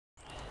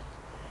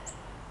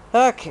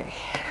Okay,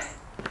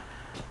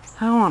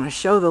 I want to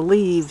show the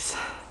leaves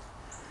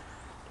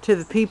to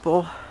the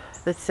people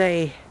that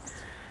say,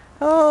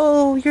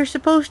 oh, you're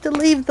supposed to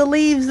leave the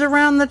leaves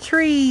around the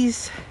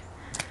trees.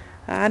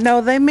 I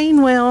know they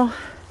mean well,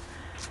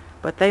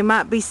 but they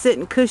might be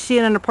sitting cushy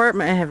in an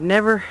apartment and have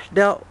never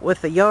dealt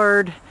with a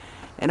yard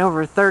and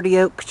over 30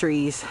 oak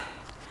trees.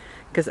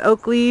 Because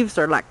oak leaves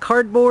are like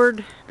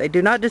cardboard. They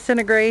do not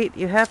disintegrate.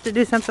 You have to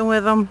do something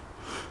with them.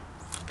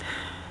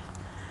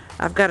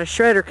 I've got a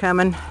shredder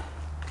coming.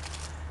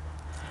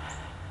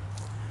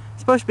 It's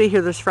supposed to be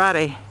here this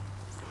Friday.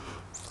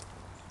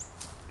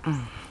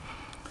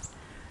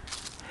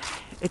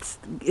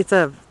 It's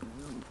a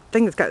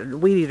thing that's got a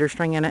weed eater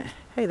string in it.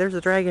 Hey, there's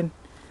a dragon.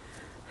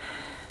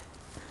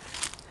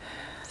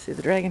 See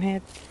the dragon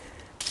head?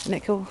 Isn't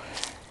that cool?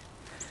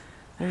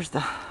 There's the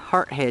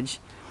heart hedge.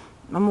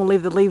 I'm gonna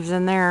leave the leaves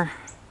in there.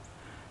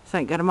 So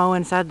I ain't gotta mow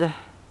inside the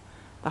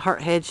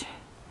heart hedge.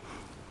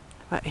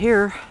 But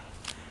here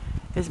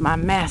is my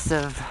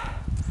massive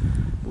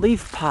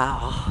leaf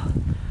pile.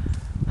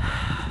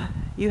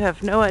 You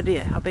have no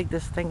idea how big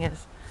this thing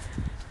is.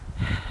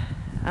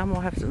 I'm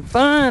gonna have some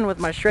fun with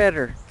my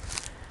shredder.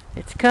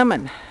 It's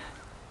coming.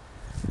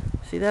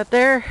 See that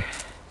there?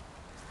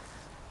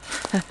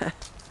 I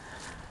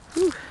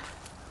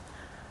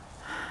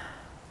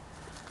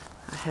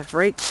have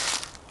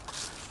raked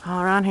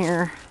all around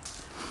here.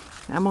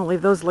 I'm gonna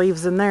leave those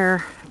leaves in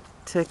there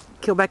to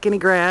kill back any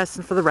grass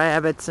and for the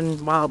rabbits and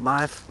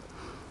wildlife.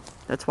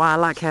 That's why I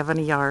like having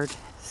a yard.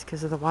 It's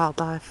because of the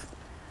wildlife.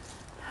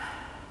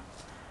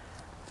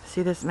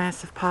 See this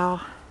massive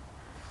pile?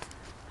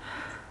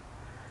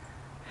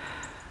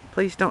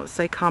 Please don't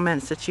say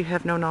comments that you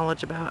have no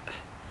knowledge about.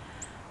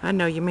 I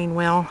know you mean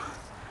well.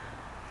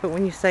 But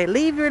when you say,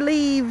 leave your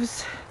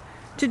leaves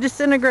to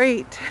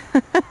disintegrate.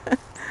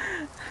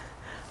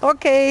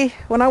 Okay,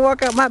 when I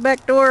walk out my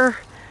back door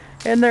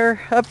and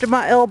they're up to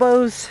my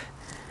elbows,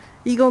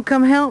 you gonna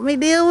come help me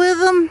deal with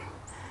them?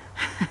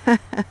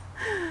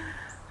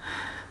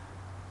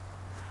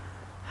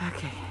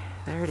 Okay,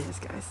 there it is,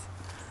 guys.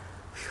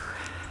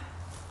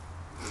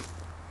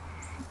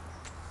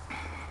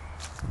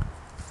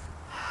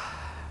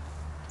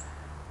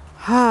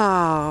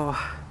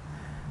 Oh,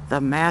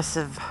 the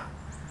massive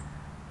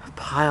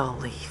pile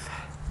leaf.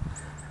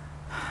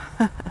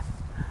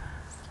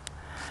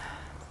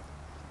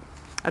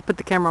 I put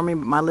the camera on me,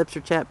 but my lips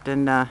are chapped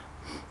and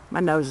my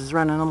nose is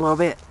running a little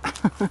bit.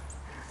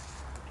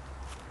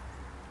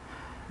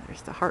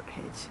 There's the heart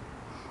hedge.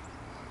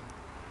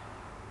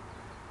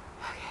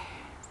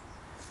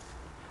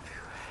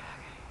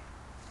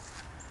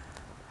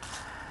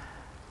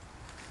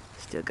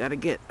 Still got to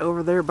get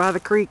over there by the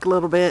creek a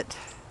little bit.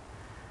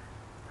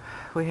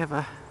 We have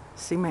a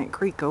cement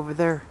creek over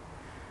there.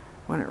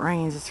 When it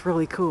rains, it's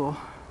really cool.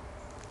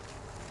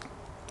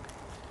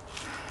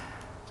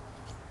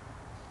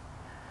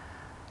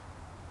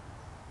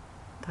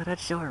 Thought I'd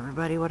show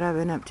everybody what I've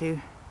been up to.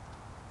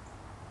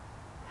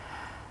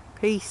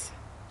 Peace.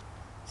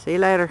 See you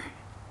later.